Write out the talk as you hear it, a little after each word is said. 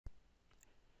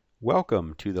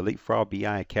Welcome to the Leapfrog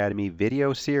BI Academy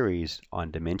video series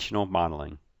on dimensional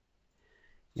modeling.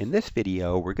 In this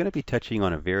video, we're going to be touching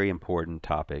on a very important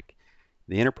topic,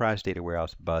 the Enterprise Data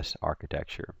Warehouse Bus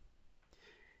Architecture.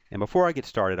 And before I get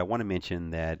started, I want to mention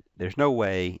that there's no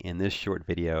way in this short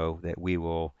video that we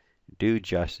will do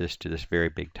justice to this very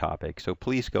big topic. So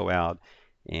please go out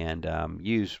and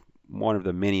use one of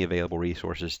the many available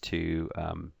resources to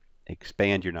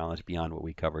expand your knowledge beyond what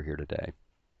we cover here today.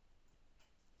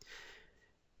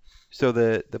 So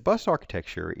the bus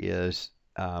architecture is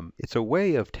it's a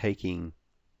way of taking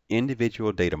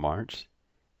individual data marts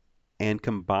and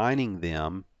combining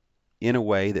them in a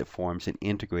way that forms an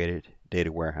integrated data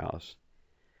warehouse.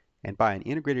 And by an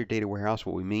integrated data warehouse,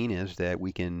 what we mean is that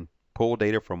we can pull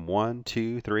data from 1,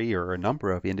 2, 3, or a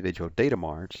number of individual data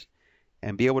marts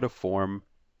and be able to form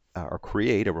or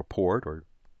create a report or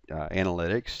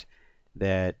analytics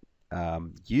that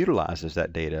utilizes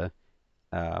that data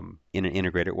in an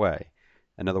integrated way.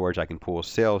 In other words, I can pull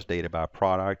sales data by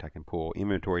product, I can pull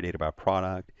inventory data by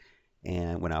product,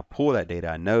 and when I pull that data,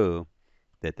 I know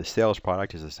that the sales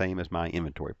product is the same as my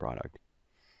inventory product.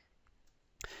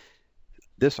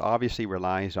 This obviously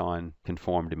relies on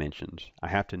conformed dimensions. I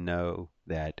have to know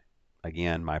that,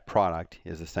 again, my product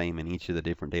is the same in each of the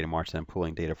different data marts that I'm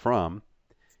pulling data from.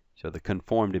 So the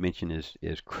conformed dimension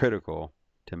is critical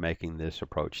to making this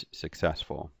approach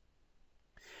successful.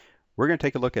 We're going to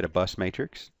take a look at a bus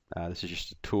matrix. This is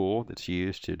just a tool that's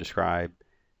used to describe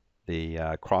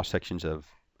the cross-sections of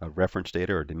reference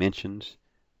data or dimensions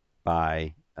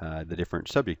by the different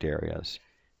subject areas.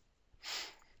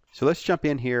 So let's jump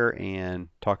in here and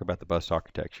talk about the bus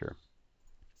architecture.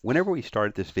 Whenever we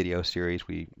started this video series,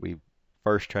 we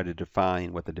first tried to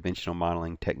define what the dimensional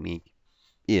modeling technique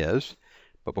is.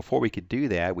 But before we could do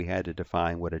that, we had to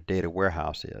define what a data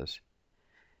warehouse is.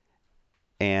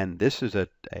 And this is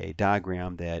a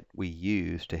diagram that we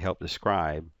use to help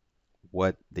describe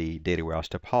what the data warehouse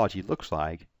topology looks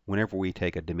like whenever we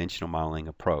take a dimensional modeling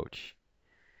approach.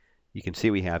 You can see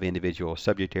we have individual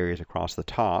subject areas across the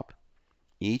top,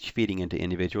 each feeding into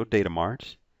individual data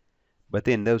marts, but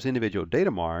then those individual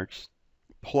data marts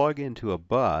plug into a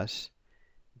bus,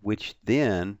 which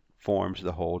then forms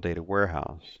the whole data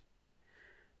warehouse.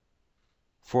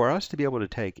 For us to be able to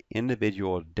take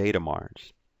individual data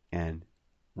marts and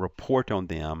report on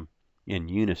them in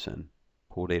unison,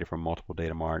 pull data from multiple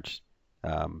data marts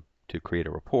to create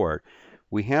a report,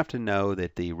 we have to know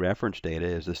that the reference data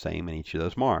is the same in each of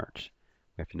those marts.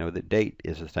 We have to know that date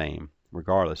is the same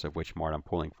regardless of which mart I'm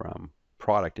pulling from.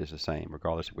 Product is the same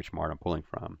regardless of which mart I'm pulling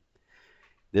from.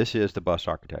 This is the bus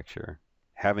architecture.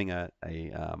 Having a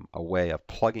way of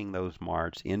plugging those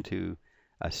marts into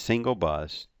a single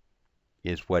bus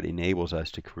is what enables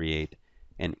us to create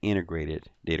an integrated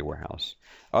data warehouse.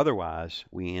 Otherwise,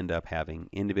 we end up having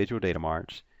individual data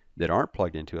marts that aren't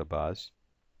plugged into a bus,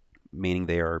 meaning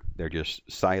they're just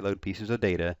siloed pieces of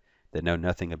data that know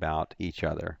nothing about each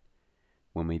other.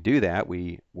 When we do that,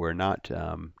 we're not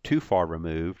too far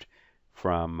removed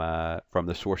from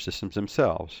the source systems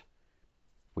themselves,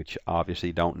 which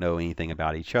obviously don't know anything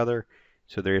about each other,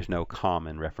 so there is no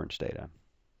common reference data.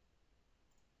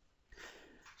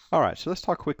 All right, so let's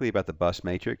talk quickly about the bus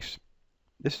matrix.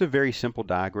 This is a very simple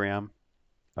diagram.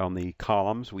 On the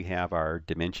columns, we have our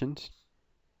dimensions,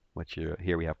 which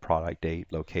here we have product, date,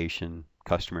 location,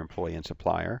 customer, employee, and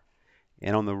supplier.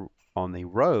 And on the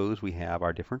rows, we have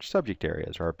our different subject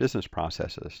areas, or our business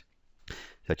processes,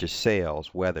 such as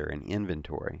sales, weather, and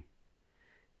inventory.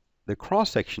 The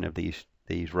cross-section of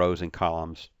these rows and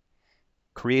columns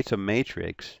creates a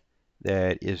matrix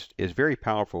that is very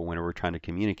powerful when we're trying to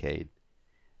communicate.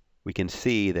 We can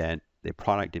see that the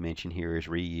product dimension here is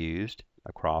reused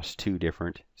across two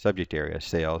different subject areas,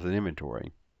 sales and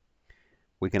inventory.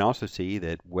 We can also see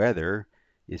that weather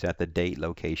is at the date,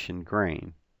 location,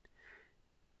 grain.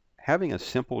 Having a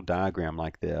simple diagram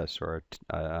like this or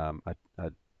a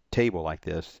table like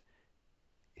this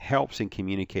helps in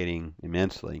communicating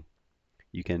immensely.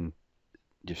 You can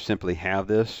just simply have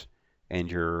this and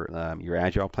your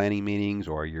agile planning meetings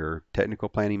or your technical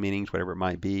planning meetings, whatever it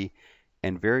might be,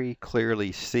 and very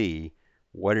clearly see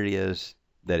what it is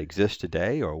that exists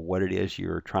today or what it is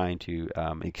you're trying to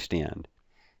extend.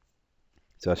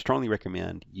 So I strongly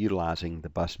recommend utilizing the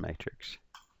bus matrix.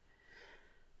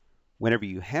 Whenever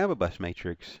you have a bus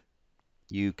matrix,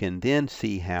 you can then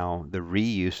see how the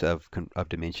reuse of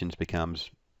dimensions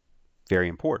becomes very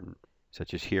important,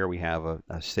 such as here we have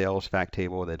a sales fact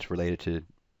table that's related to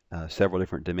several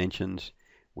different dimensions.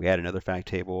 We add another fact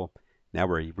table. Now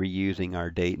we're reusing our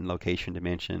date and location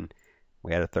dimension.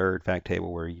 We add a third fact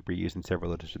table where we're using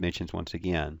several of those dimensions once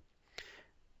again.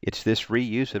 It's this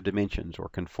reuse of dimensions or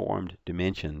conformed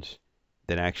dimensions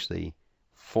that actually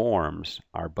forms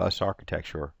our bus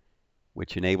architecture,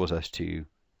 which enables us to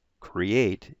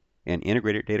create an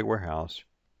integrated data warehouse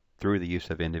through the use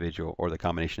of individual or the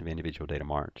combination of individual data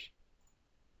marts.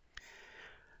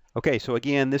 Okay, so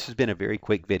again, this has been a very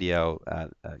quick video.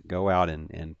 Go out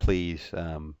and please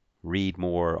read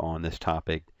more on this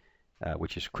topic,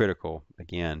 which is critical,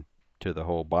 again, to the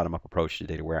whole bottom-up approach to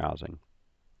data warehousing.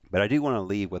 But I do want to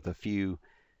leave with a few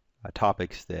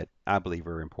topics that I believe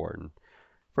are important.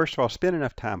 First of all, spend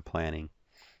enough time planning.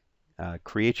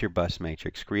 Create your bus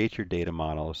matrix, create your data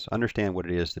models, understand what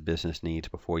it is the business needs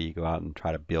before you go out and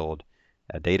try to build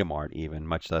a data mart even,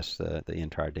 much less the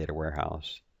entire data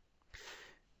warehouse.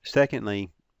 Secondly,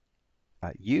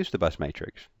 use the bus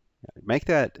matrix. Make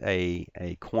that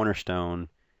a cornerstone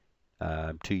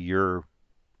to your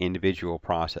individual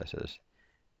processes.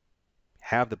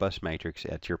 Have the bus matrix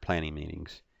at your planning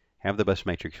meetings. Have the bus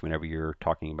matrix whenever you're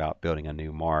talking about building a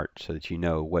new mart so that you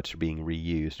know what's being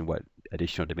reused and what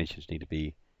additional dimensions need to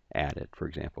be added, for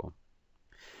example.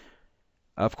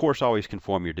 Of course, always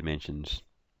conform your dimensions.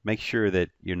 Make sure that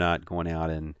you're not going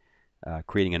out and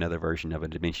creating another version of a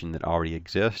dimension that already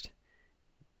exists.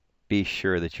 Be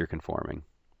sure that you're conforming.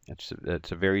 It's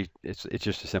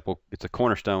just a simple, it's a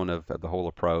cornerstone of the whole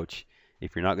approach.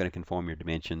 If you're not going to conform your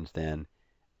dimensions, then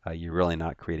you're really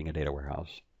not creating a data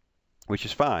warehouse, which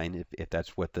is fine if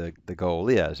that's what the goal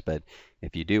is. But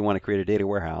if you do want to create a data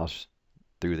warehouse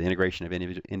through the integration of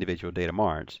individual data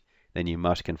marts, then you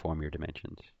must conform your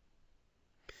dimensions.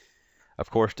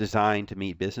 Of course, design to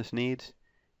meet business needs.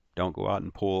 Don't go out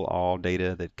and pull all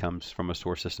data that comes from a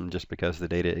source system just because the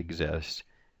data exists.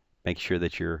 Make sure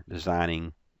that you're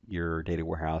designing your data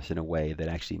warehouse in a way that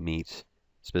actually meets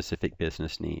specific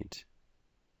business needs.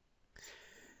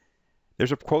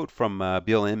 There's a quote from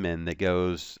Bill Inman that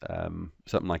goes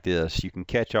something like this: you can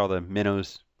catch all the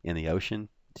minnows in the ocean,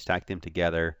 stack them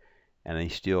together, and they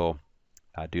still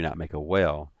do not make a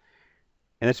whale.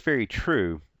 And that's very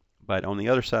true, but on the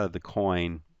other side of the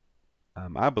coin,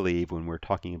 I believe when we're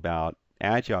talking about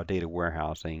agile data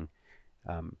warehousing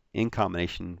in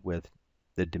combination with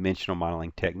the dimensional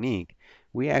modeling technique,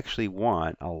 we actually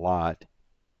want a lot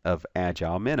of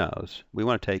agile minnows. We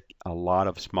want to take a lot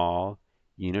of small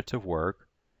units of work,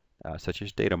 such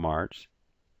as data marts,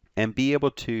 and be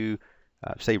able to,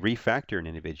 say, refactor an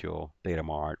individual data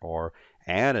mart or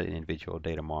add an individual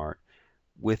data mart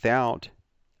without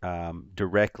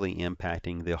directly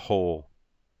impacting the whole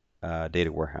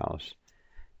data warehouse.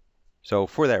 So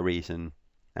for that reason,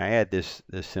 I add this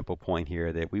simple point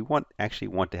here that we actually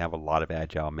want to have a lot of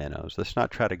agile minnows. Let's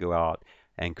not try to go out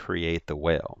and create the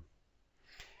whale.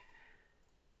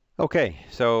 Okay,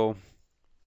 so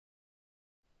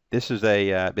this has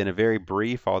been a very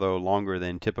brief, although longer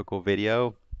than typical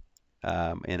video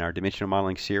in our dimensional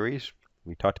modeling series.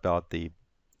 We talked about the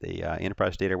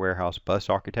enterprise data warehouse bus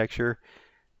architecture.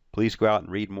 Please go out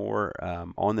and read more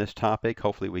on this topic.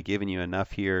 Hopefully we've given you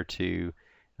enough here to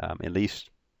at least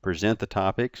present the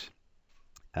topics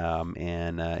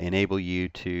and enable you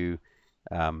to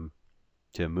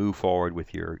move forward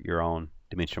with your own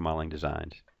dimensional modeling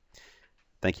designs.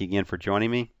 Thank you again for joining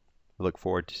me. I look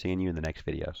forward to seeing you in the next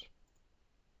videos.